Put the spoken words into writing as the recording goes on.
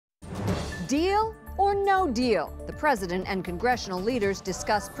Deal or no deal? The president and congressional leaders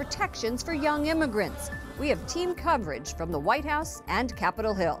discuss protections for young immigrants. We have team coverage from the White House and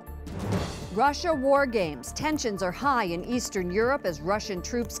Capitol Hill. Russia war games. Tensions are high in Eastern Europe as Russian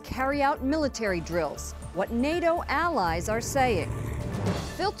troops carry out military drills. What NATO allies are saying.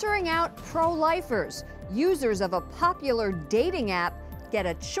 Filtering out pro-lifers. Users of a popular dating app get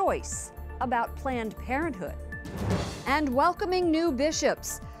a choice about Planned Parenthood. And welcoming new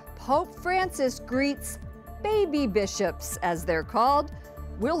bishops. Pope Francis greets baby bishops, as they're called.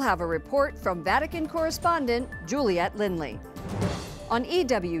 We'll have a report from Vatican correspondent Juliette Lindley. On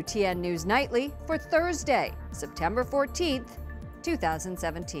EWTN News Nightly for Thursday, September 14th,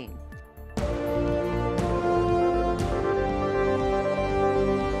 2017.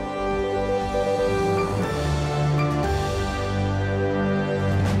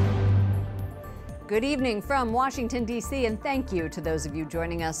 Good evening from Washington, D.C., and thank you to those of you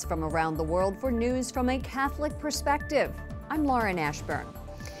joining us from around the world for news from a Catholic perspective. I'm Lauren Ashburn.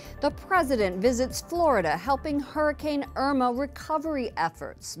 The president visits Florida, helping Hurricane Irma recovery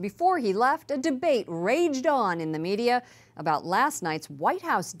efforts. Before he left, a debate raged on in the media about last night's White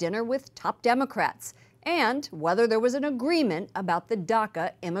House dinner with top Democrats and whether there was an agreement about the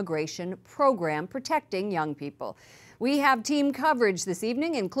DACA immigration program protecting young people. We have team coverage this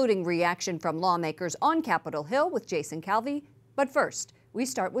evening, including reaction from lawmakers on Capitol Hill with Jason Calvi. But first, we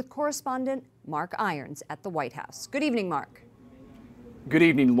start with correspondent Mark Irons at the White House. Good evening, Mark. Good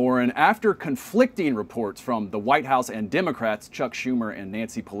evening, Lauren. After conflicting reports from the White House and Democrats, Chuck Schumer and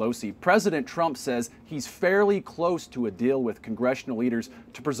Nancy Pelosi, President Trump says he's fairly close to a deal with congressional leaders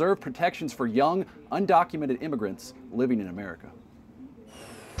to preserve protections for young, undocumented immigrants living in America.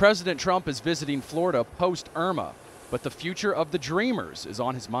 President Trump is visiting Florida post-Irma, but the future of the Dreamers is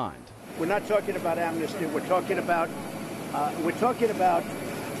on his mind. We're not talking about amnesty. We're talking about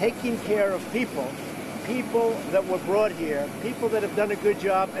taking care of people that were brought here, people that have done a good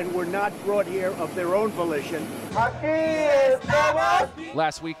job and were not brought here of their own volition.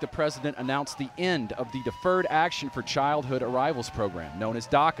 Last week, the president announced the end of the Deferred Action for Childhood Arrivals program, known as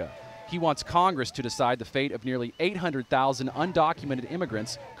DACA. He wants Congress to decide the fate of nearly 800,000 undocumented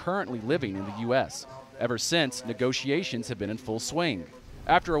immigrants currently living in the U.S. Ever since, negotiations have been in full swing.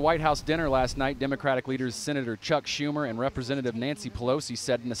 After a White House dinner last night, Democratic leaders Senator Chuck Schumer and Representative Nancy Pelosi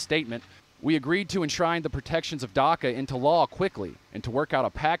said in a statement, "We agreed to enshrine the protections of DACA into law quickly and to work out a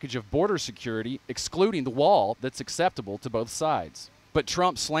package of border security, excluding the wall, that's acceptable to both sides." But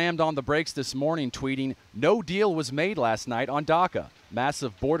Trump slammed on the brakes this morning, tweeting, "No deal was made last night on DACA.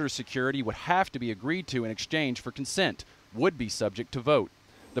 Massive border security would have to be agreed to in exchange for consent, would be subject to vote."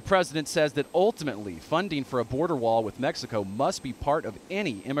 The president says that ultimately funding for a border wall with Mexico must be part of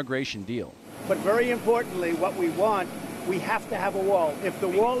any immigration deal. But very importantly, what we want, we have to have a wall. If the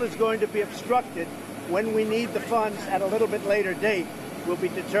wall is going to be obstructed, when we need the funds at a little bit later date, we'll be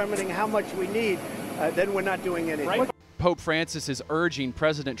determining how much we need, then we're not doing anything. Right. Pope Francis is urging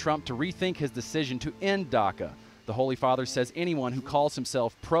President Trump to rethink his decision to end DACA. The Holy Father says anyone who calls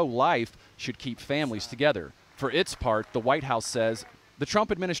himself pro-life should keep families together. For its part, the White House says the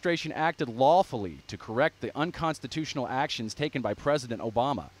Trump administration acted lawfully to correct the unconstitutional actions taken by President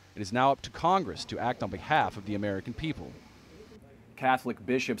Obama. It is now up to Congress to act on behalf of the American people. Catholic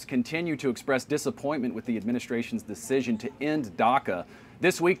bishops continue to express disappointment with the administration's decision to end DACA.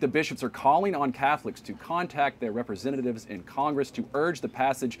 This week, the bishops are calling on Catholics to contact their representatives in Congress to urge the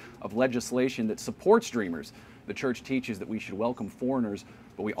passage of legislation that supports Dreamers. The church teaches that we should welcome foreigners,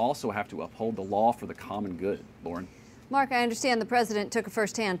 but we also have to uphold the law for the common good. Lauren. Mark, I understand the president took a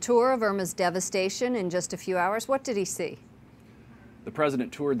first-hand tour of Irma's devastation in just a few hours. What did he see? The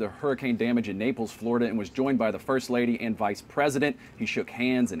president toured the hurricane damage in Naples, Florida, and was joined by the First Lady and Vice President. He shook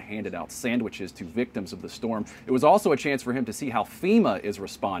hands and handed out sandwiches to victims of the storm. It was also a chance for him to see how FEMA is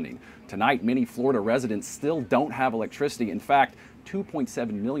responding. Tonight, many Florida residents still don't have electricity. In fact,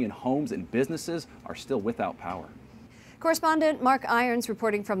 2.7 million homes and businesses are still without power. Correspondent Mark Irons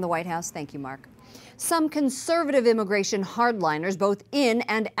reporting from the White House. Thank you, Mark. Some conservative immigration hardliners, both in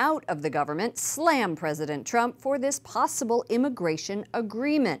and out of the government, slam President Trump for this possible immigration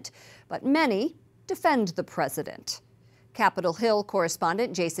agreement. But many defend the president. Capitol Hill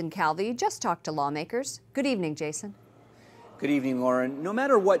correspondent Jason Calvi just talked to lawmakers. Good evening, Jason. Good evening, Lauren. No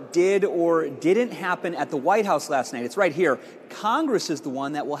matter what did or didn't happen at the White House last night, it's right here. Congress is the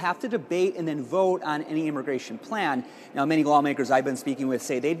one that will have to debate and then vote on any immigration plan. Now, many lawmakers I've been speaking with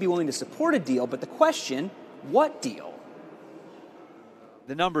say they'd be willing to support a deal, but the question, what deal?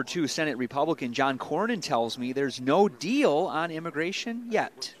 The number 2 Senate Republican, John Cornyn, tells me there's no deal on immigration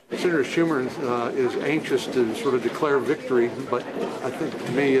yet. Senator Schumer is anxious to sort of declare victory, but I think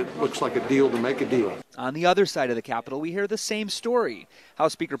to me it looks like a deal to make a deal. On the other side of the Capitol, we hear the same story.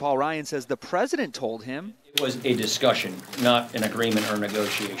 House Speaker Paul Ryan says the president told him it was a discussion, not an agreement or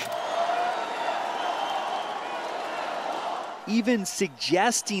negotiation. Even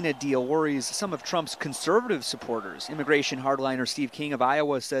suggesting a deal worries some of Trump's conservative supporters. Immigration hardliner Steve King of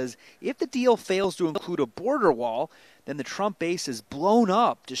Iowa says if the deal fails to include a border wall, then the Trump base is blown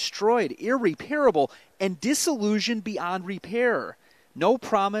up, destroyed, irreparable, and disillusioned beyond repair. No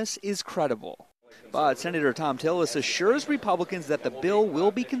promise is credible. But Senator Tom Tillis assures Republicans that the bill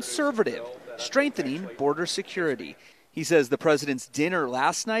will be conservative, strengthening border security. He says the president's dinner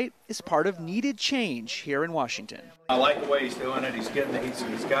last night is part of needed change here in Washington. I like the way he's doing it. He's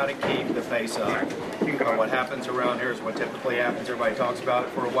got to keep the pace up. What happens around here is what typically happens. Everybody talks about it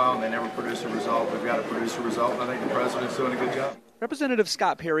for a while and they never produce a result. We've got to produce a result, and I think the president's doing a good job. Representative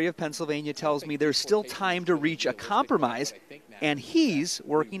Scott Perry of Pennsylvania tells me there's still time to reach a compromise, and he's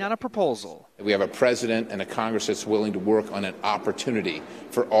working on a proposal. We have a president and a Congress that's willing to work on an opportunity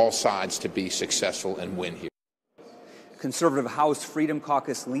for all sides to be successful and win here. Conservative House Freedom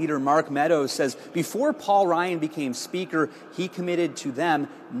Caucus leader Mark Meadows says before Paul Ryan became Speaker, he committed to them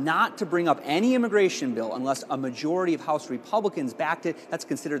not to bring up any immigration bill unless a majority of House Republicans backed it. That's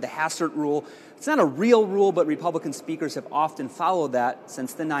considered the Hassert rule. It's not a real rule, but Republican speakers have often followed that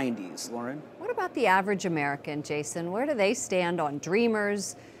since the 90s. Lauren? What about the average American, Jason? Where do they stand on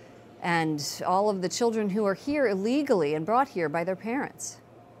Dreamers and all of the children who are here illegally and brought here by their parents?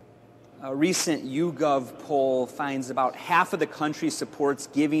 A recent YouGov poll finds about half of the country supports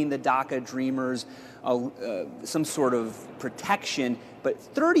giving the DACA Dreamers some sort of protection, but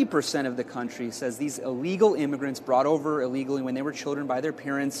 30% of the country says these illegal immigrants brought over illegally when they were children by their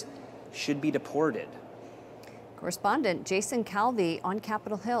parents should be deported. Correspondent Jason Calvi on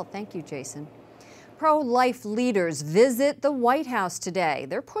Capitol Hill. Thank you, Jason. Pro-life leaders visit the White House today.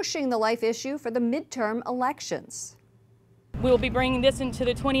 They're pushing the life issue for the midterm elections. We'll be bringing this into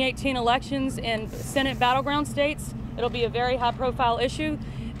the 2018 elections in Senate battleground states. It'll be a very high-profile issue.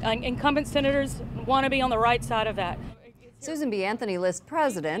 Incumbent senators want to be on the right side of that. Susan B. Anthony List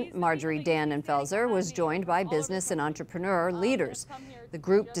President Marjorie Dannenfelser was joined by business and entrepreneur leaders. The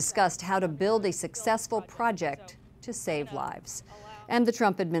group discussed how to build a successful project to save lives. And the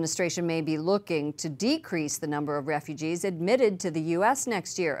Trump administration may be looking to decrease the number of refugees admitted to the U.S.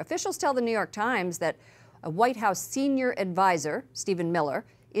 next year. Officials tell the New York Times that a White House senior advisor, Stephen Miller,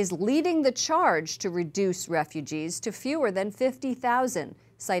 is leading the charge to reduce refugees to fewer than 50,000,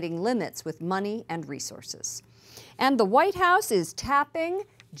 citing limits with money and resources. And the White House is tapping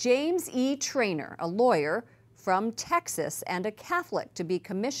James E. Traynor, a lawyer from Texas and a Catholic, to be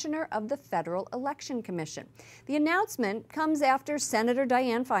commissioner of the Federal Election Commission. The announcement comes after Senator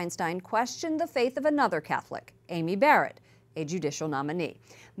Dianne Feinstein questioned the faith of another Catholic, Amy Barrett, a judicial nominee.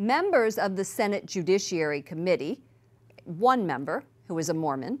 Members of the Senate Judiciary Committee, one member, who is a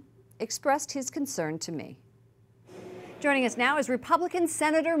Mormon, expressed his concern to me. Joining us now is Republican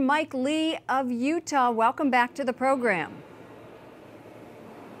Senator Mike Lee of Utah. Welcome back to the program.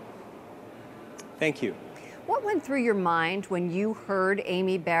 Thank you. What went through your mind when you heard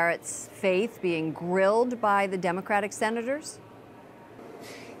Amy Barrett's faith being grilled by the Democratic senators?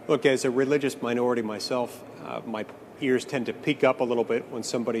 Look, as a religious minority myself, my ears tend to peak up a little bit when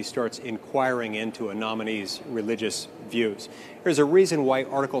somebody starts inquiring into a nominee's religious views. There's a reason why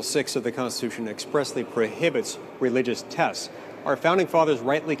Article 6 of the Constitution expressly prohibits religious tests. Our founding fathers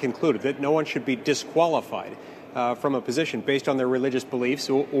rightly concluded that no one should be disqualified from a position based on their religious beliefs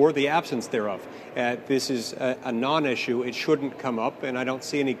or the absence thereof. This is a non-issue. It shouldn't come up, and I don't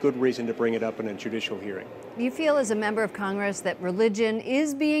see any good reason to bring it up in a judicial hearing. Do you feel as a member of Congress that religion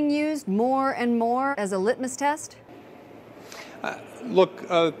is being used more and more as a litmus test? Look,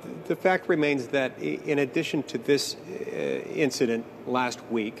 the fact remains that in addition to this incident last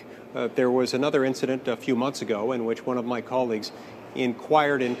week, there was another incident a few months ago in which one of my colleagues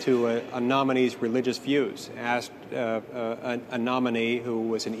inquired into a nominee's religious views, asked a nominee who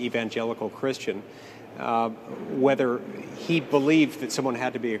was an evangelical Christian whether he believed that someone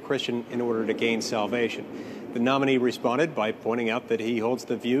had to be a Christian in order to gain salvation. The nominee responded by pointing out that he holds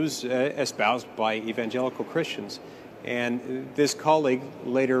the views espoused by evangelical Christians. And this colleague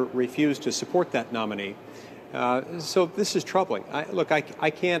later refused to support that nominee. So this is troubling. Look, I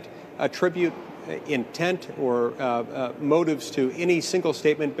can't attribute intent or motives to any single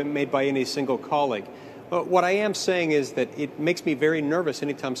statement made by any single colleague. What I am saying is that it makes me very nervous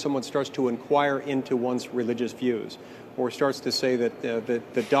anytime someone starts to inquire into one's religious views or starts to say that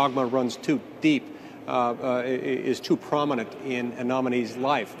the dogma runs too deep, is too prominent in a nominee's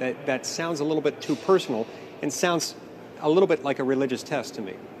life. That sounds a little bit too personal and sounds a little bit like a religious test to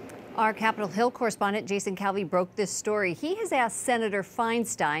me. Our Capitol Hill correspondent Jason Calvi broke this story. He has asked Senator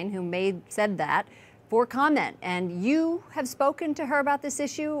Feinstein, who said that, for comment. And you have spoken to her about this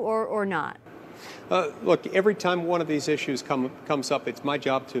issue or not? Look, every time one of these issues comes up, it's my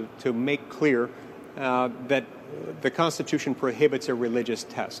job to make clear that the Constitution prohibits a religious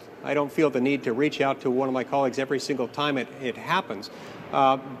test. I don't feel the need to reach out to one of my colleagues every single time it happens.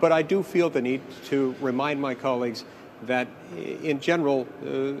 But I do feel the need to remind my colleagues that in general,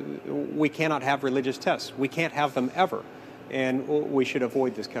 we cannot have religious tests. We can't have them ever. And we should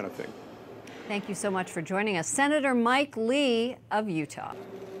avoid this kind of thing. Thank you so much for joining us. Senator Mike Lee of Utah.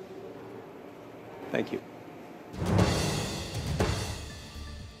 Thank you.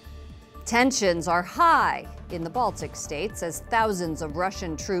 Tensions are high in the Baltic states as thousands of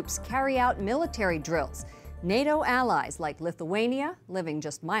Russian troops carry out military drills. NATO allies like Lithuania, living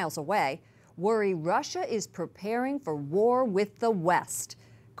just miles away, worry Russia is preparing for war with the West.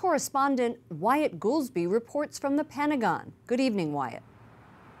 Correspondent Wyatt Goolsbee reports from the Pentagon. Good evening, Wyatt.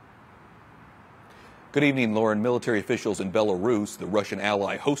 Good evening, Lauren. Military officials in Belarus, the Russian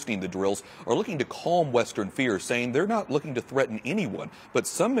ally hosting the drills, are looking to calm Western fears, saying they're not looking to threaten anyone. But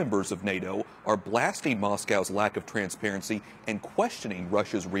some members of NATO are blasting Moscow's lack of transparency and questioning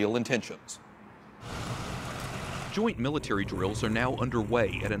Russia's real intentions. Joint military drills are now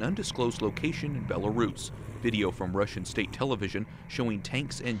underway at an undisclosed location in Belarus. Video from Russian state television showing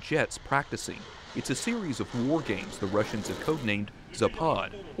tanks and jets practicing. It's a series of war games the Russians have codenamed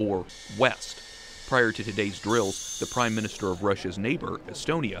Zapad, or West. Prior to today's drills, the Prime Minister of Russia's neighbor,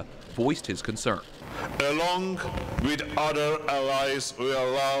 Estonia, voiced his concern. Along with other allies, we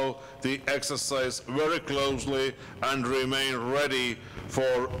allow the exercise very closely and remain ready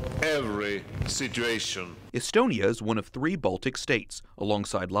for every situation. Estonia is one of 3 Baltic states,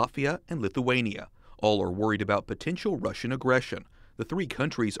 alongside Latvia and Lithuania. All are worried about potential Russian aggression. The 3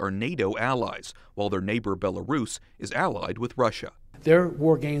 countries are NATO allies, while their neighbor Belarus is allied with Russia. Their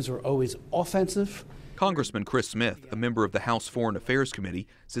war games were always offensive. Congressman Chris Smith, a member of the House Foreign Affairs Committee,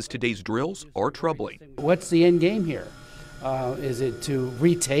 says today's drills are troubling. What's the end game here? Is it to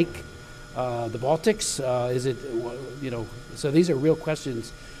retake the Baltics? Is it, so these are real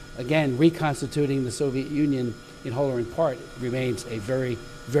questions. Again, reconstituting the Soviet Union in whole or in part remains a very,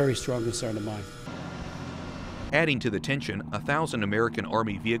 very strong concern of mine. Adding to the tension, 1,000 American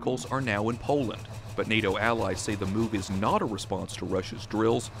Army vehicles are now in Poland. But NATO allies say the move is not a response to Russia's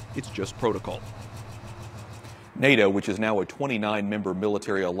drills, it's just protocol. NATO, which is now a 29-member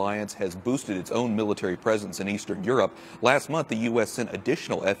military alliance, has boosted its own military presence in Eastern Europe. Last month, the U.S. sent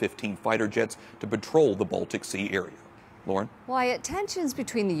additional F-15 fighter jets to patrol the Baltic Sea area. Lauren? Wyatt, tensions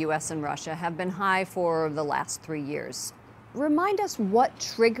between the U.S. and Russia have been high for the last 3 years. Remind us what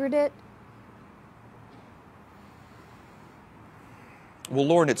triggered it. Well,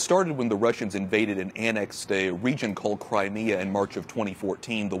 Lauren, it started when the Russians invaded and annexed a region called Crimea in March of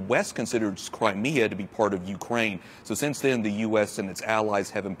 2014. The West considers Crimea to be part of Ukraine. So since then, the U.S. and its allies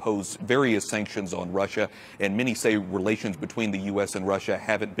have imposed various sanctions on Russia, and many say relations between the U.S. and Russia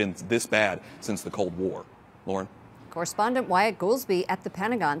haven't been this bad since the Cold War. Lauren? Correspondent Wyatt Goolsbee at the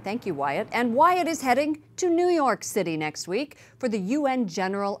Pentagon. Thank you, Wyatt. And Wyatt is heading to New York City next week for the UN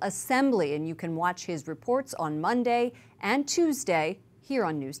General Assembly, and you can watch his reports on Monday and Tuesday here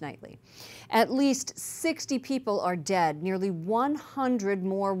on News Nightly. At least 60 people are dead, nearly 100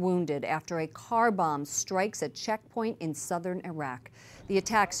 more wounded after a car bomb strikes a checkpoint in southern Iraq. The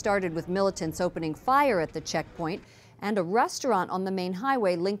attack started with militants opening fire at the checkpoint and a restaurant on the main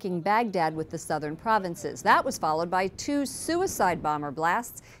highway linking Baghdad with the southern provinces. That was followed by 2 suicide bomber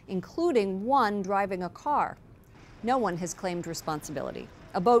blasts, including one driving a car. No one has claimed responsibility.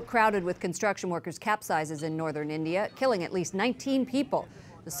 A boat crowded with construction workers capsizes in northern India, killing at least 19 people.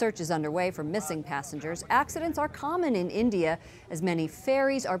 The search is underway for missing passengers. Accidents are common in India as many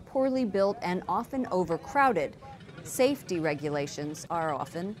ferries are poorly built and often overcrowded. Safety regulations are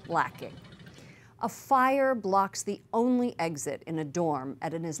often lacking. A fire blocks the only exit in a dorm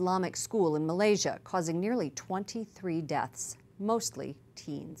at an Islamic school in Malaysia, causing nearly 23 deaths, mostly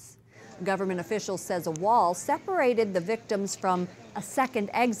teens. Government officials says a wall separated the victims from a second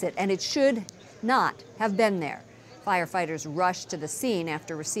exit, and it should not have been there. Firefighters rushed to the scene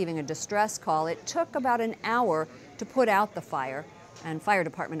after receiving a distress call. It took about an hour to put out the fire, and fire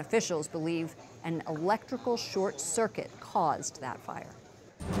department officials believe an electrical short circuit caused that fire.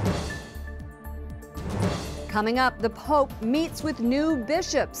 Coming up, the Pope meets with new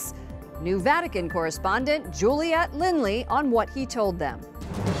bishops. New Vatican correspondent Juliet Lindley on what he told them.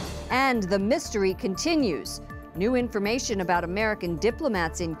 And the mystery continues. New information about American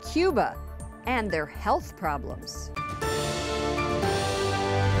diplomats in Cuba and their health problems.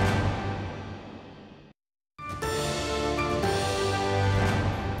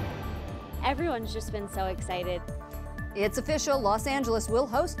 Everyone's just been so excited. It's official. Los Angeles will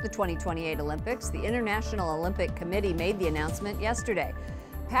host the 2028 Olympics. The International Olympic Committee made the announcement yesterday.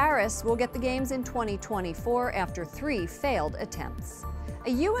 Paris will get the Games in 2024 after 3 failed attempts. A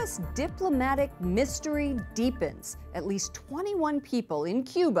U.S. diplomatic mystery deepens. At least 21 people in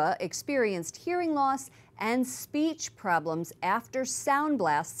Cuba experienced hearing loss and speech problems after sound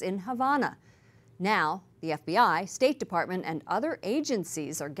blasts in Havana. Now, the FBI, State Department, and other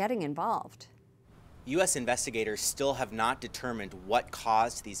agencies are getting involved. U.S. investigators still have not determined what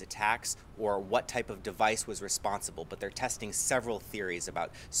caused these attacks or what type of device was responsible, but they're testing several theories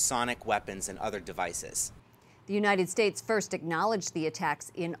about sonic weapons and other devices. The United States first acknowledged the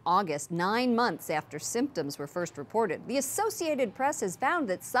attacks in August, 9 months after symptoms were first reported. The Associated Press has found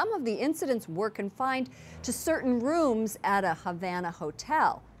that some of the incidents were confined to certain rooms at a Havana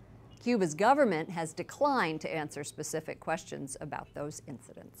hotel. Cuba's government has declined to answer specific questions about those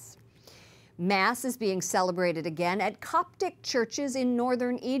incidents. Mass is being celebrated again at Coptic churches in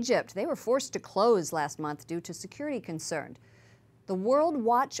northern Egypt. They were forced to close last month due to security concerns. The World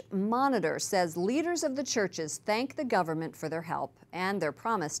Watch Monitor says leaders of the churches thank the government for their help and their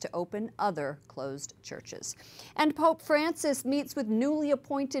promise to open other closed churches. And Pope Francis meets with newly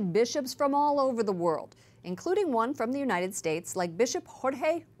appointed bishops from all over the world, including one from the United States, like Bishop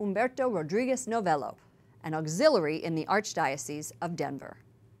Jorge Humberto Rodriguez Novello, an auxiliary in the Archdiocese of Denver.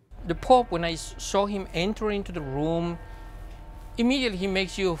 The Pope, when I saw him enter into the room, immediately he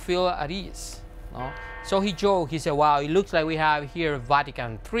makes you feel at ease. No? So he joked, he said, wow, it looks like we have here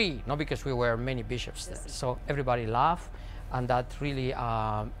Vatican III, not because we were many bishops there. So everybody laughed, and that really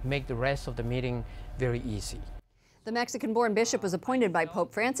made the rest of the meeting very easy. The Mexican-born bishop was appointed by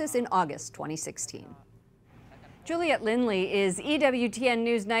Pope Francis in August 2016. Juliet Lindley is EWTN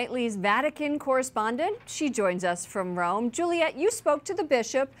News Nightly's Vatican correspondent. She joins us from Rome. Juliet, you spoke to the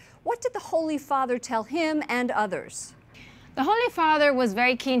bishop. What did the Holy Father tell him and others? The Holy Father was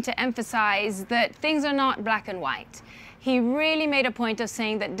very keen to emphasize that things are not black and white. He really made a point of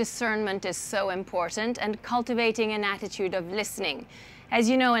saying that discernment is so important and cultivating an attitude of listening. As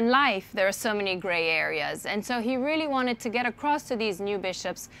you know, in life, there are so many gray areas, and so he really wanted to get across to these new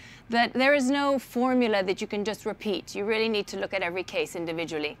bishops that there is no formula that you can just repeat. You really need to look at every case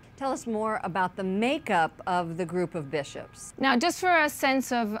individually. Tell us more about the makeup of the group of bishops. Now, just for a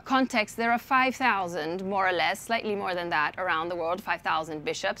sense of context, there are 5,000, more or less, slightly more than that, around the world, 5,000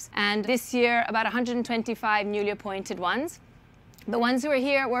 bishops. And this year, about 125 newly appointed ones. The ones who are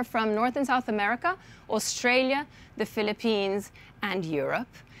here were from North and South America, Australia, the Philippines, and Europe.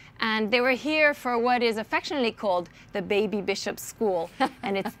 And they were here for what is affectionately called the Baby Bishop School,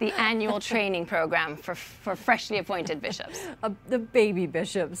 and it's the annual training program for freshly appointed bishops. The baby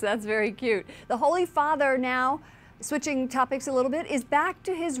bishops, that's very cute. The Holy Father now, switching topics a little bit, is back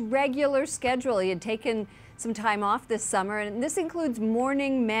to his regular schedule. He had taken some time off this summer, and this includes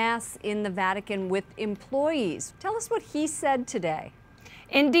morning Mass in the Vatican with employees. Tell us what he said today.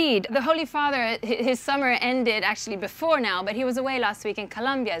 Indeed. The Holy Father, his summer ended actually before now, but he was away last week in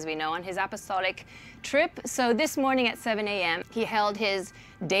Colombia, as we know, on his apostolic trip. So this morning at 7 a.m., he held his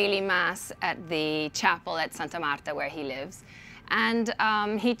daily Mass at the chapel at Santa Marta, where he lives. And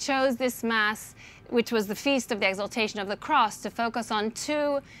he chose this Mass, which was the Feast of the Exaltation of the Cross, to focus on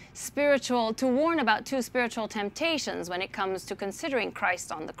to warn about two spiritual temptations when it comes to considering Christ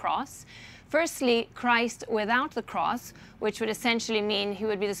on the cross. Firstly, Christ without the cross, which would essentially mean he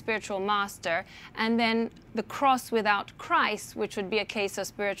would be the spiritual master, and then the cross without Christ, which would be a case of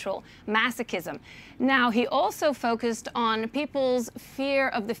spiritual masochism. Now, he also focused on people's fear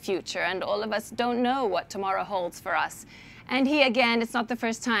of the future, and all of us don't know what tomorrow holds for us. And he, again, it's not the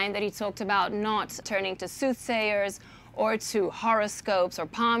first time that he talked about not turning to soothsayers or to horoscopes or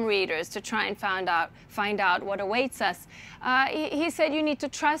palm readers to try and find out what awaits us. He said you need to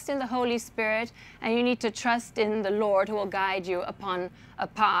trust in the Holy Spirit, and you need to trust in the Lord, who will guide you upon a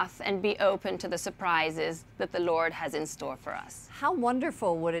path, and be open to the surprises that the Lord has in store for us. How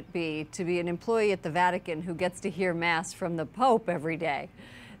wonderful would it be to be an employee at the Vatican who gets to hear Mass from the Pope every day?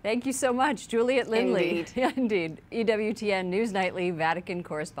 Thank you so much, Juliet Lindley. Indeed. Indeed. EWTN News Nightly Vatican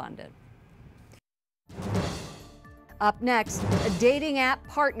correspondent. Up next, a dating app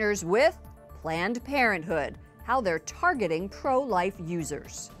partners with Planned Parenthood, how they're targeting pro-life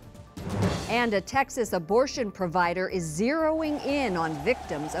users. And a Texas abortion provider is zeroing in on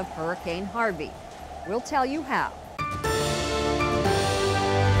victims of Hurricane Harvey. We'll tell you how.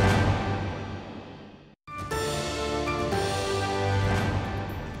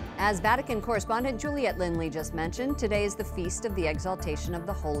 As Vatican correspondent Juliette Lindley just mentioned, today is the Feast of the Exaltation of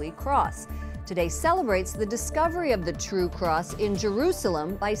the Holy Cross. Today celebrates the discovery of the true cross in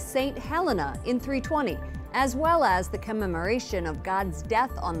Jerusalem by Saint Helena in 320, as well as the commemoration of God's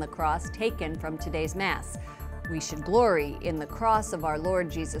death on the cross taken from today's Mass. We should glory in the cross of our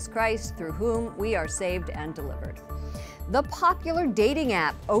Lord Jesus Christ, through whom we are saved and delivered. The popular dating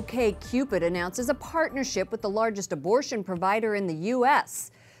app OkCupid announces a partnership with the largest abortion provider in the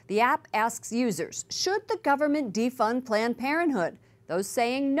U.S. The app asks users, should the government defund Planned Parenthood? Those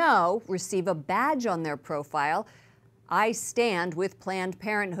saying no receive a badge on their profile. I stand with Planned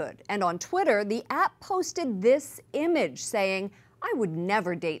Parenthood. And on Twitter, the app posted this image saying, I would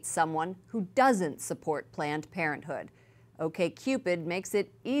never date someone who doesn't support Planned Parenthood. OkCupid makes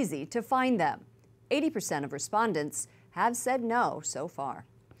it easy to find them. 80% of respondents have said no so far.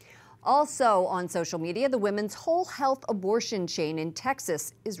 Also on social media, the women's whole health abortion chain in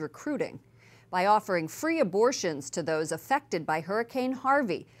Texas is recruiting by offering free abortions to those affected by Hurricane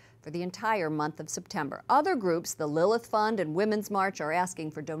Harvey for the entire month of September. Other groups, the Lilith Fund and Women's March, are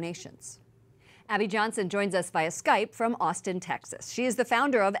asking for donations. Abby Johnson joins us via Skype from Austin, Texas. She is the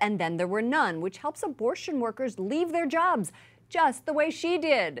founder of And Then There Were None, which helps abortion workers leave their jobs just the way she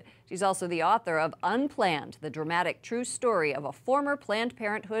did. She's also the author of Unplanned, the dramatic true story of a former Planned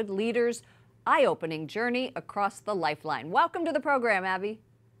Parenthood leader's eye-opening journey across the lifeline. Welcome to the program, Abby.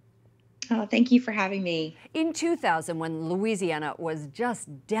 Oh, thank you for having me. In 2000, when Louisiana was just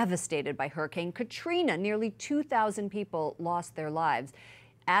devastated by Hurricane Katrina, nearly 2,000 people lost their lives.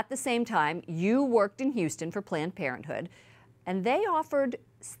 At the same time, you worked in Houston for Planned Parenthood, and they offered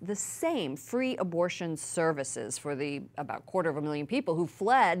the same free abortion services for the about 250,000 people who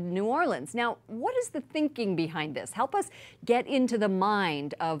fled New Orleans. Now, what is the thinking behind this? Help us get into the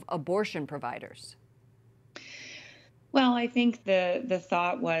mind of abortion providers. Well, I think the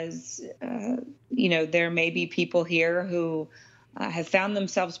thought was, there may be people here who have found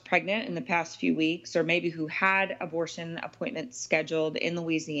themselves pregnant in the past few weeks, or maybe who had abortion appointments scheduled in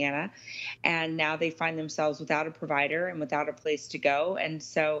Louisiana, and now they find themselves without a provider and without a place to go. And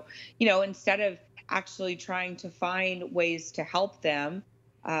so, instead of actually trying to find ways to help them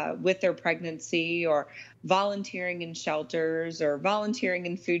with their pregnancy, or volunteering in shelters or volunteering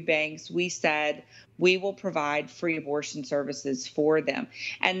in food banks, we said we will provide free abortion services for them.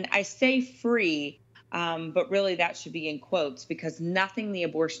 And I say free, but really that should be in quotes, because nothing the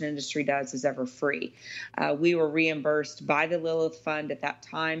abortion industry does is ever free. We were reimbursed by the Lilith Fund at that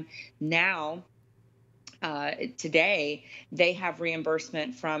time. Now, today, they have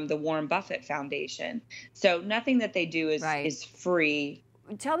reimbursement from the Warren Buffett Foundation. So nothing that they do is free.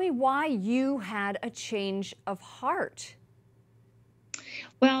 Tell me why you had a change of heart.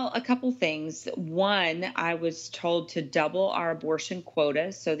 Well, a couple things. One, I was told to double our abortion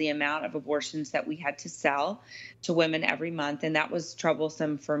quota, so the amount of abortions that we had to sell to women every month, and that was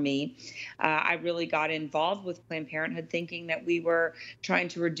troublesome for me. I really got involved with Planned Parenthood thinking that we were trying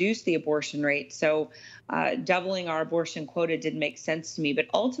to reduce the abortion rate, so doubling our abortion quota didn't make sense to me. But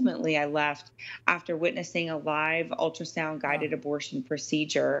ultimately, I left after witnessing a live ultrasound-guided abortion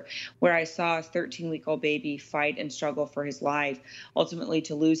procedure where I saw a 13-week-old baby fight and struggle for his life, ultimately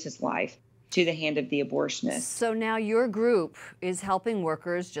to lose his life to the hand of the abortionist. So now your group is helping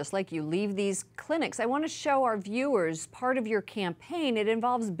workers just like you leave these clinics. I want to show our viewers part of your campaign. It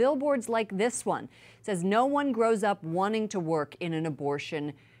involves billboards like this one. It says, no one grows up wanting to work in an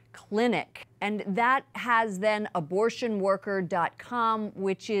abortion clinic. And that has then abortionworker.com,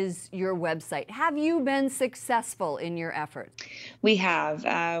 which is your website. Have you been successful in your effort? We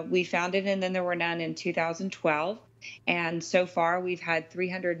have. We founded And Then There Were None in 2012. And so far, we've had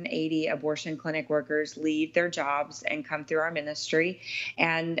 380 abortion clinic workers leave their jobs and come through our ministry.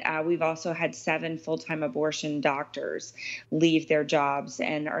 And we've also had 7 full-time abortion doctors leave their jobs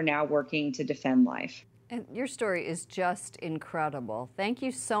and are now working to defend life. And your story is just incredible. Thank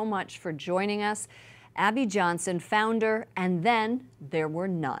you so much for joining us. Abby Johnson, founder, And Then There Were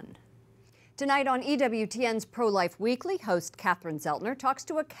None. Tonight on EWTN's Pro-Life Weekly, host Catherine Zeltner talks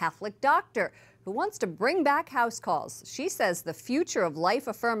to a Catholic doctor who wants to bring back house calls. She says the future of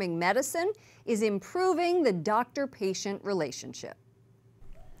life-affirming medicine is improving the doctor-patient relationship.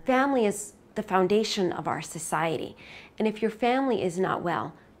 Family is the foundation of our society. And if your family is not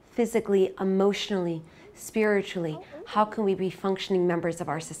well, physically, emotionally, spiritually, how can we be functioning members of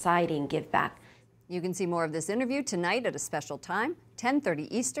our society and give back? You can see more of this interview tonight at a special time, 10:30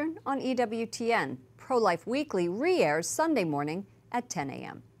 Eastern on EWTN. Pro-Life Weekly re-airs Sunday morning at 10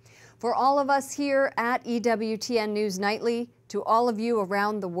 a.m. For all of us here at EWTN News Nightly, to all of you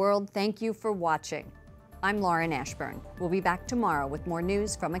around the world, thank you for watching. I'm Lauren Ashburn. We'll be back tomorrow with more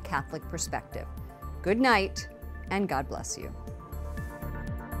news from a Catholic perspective. Good night, and God bless you.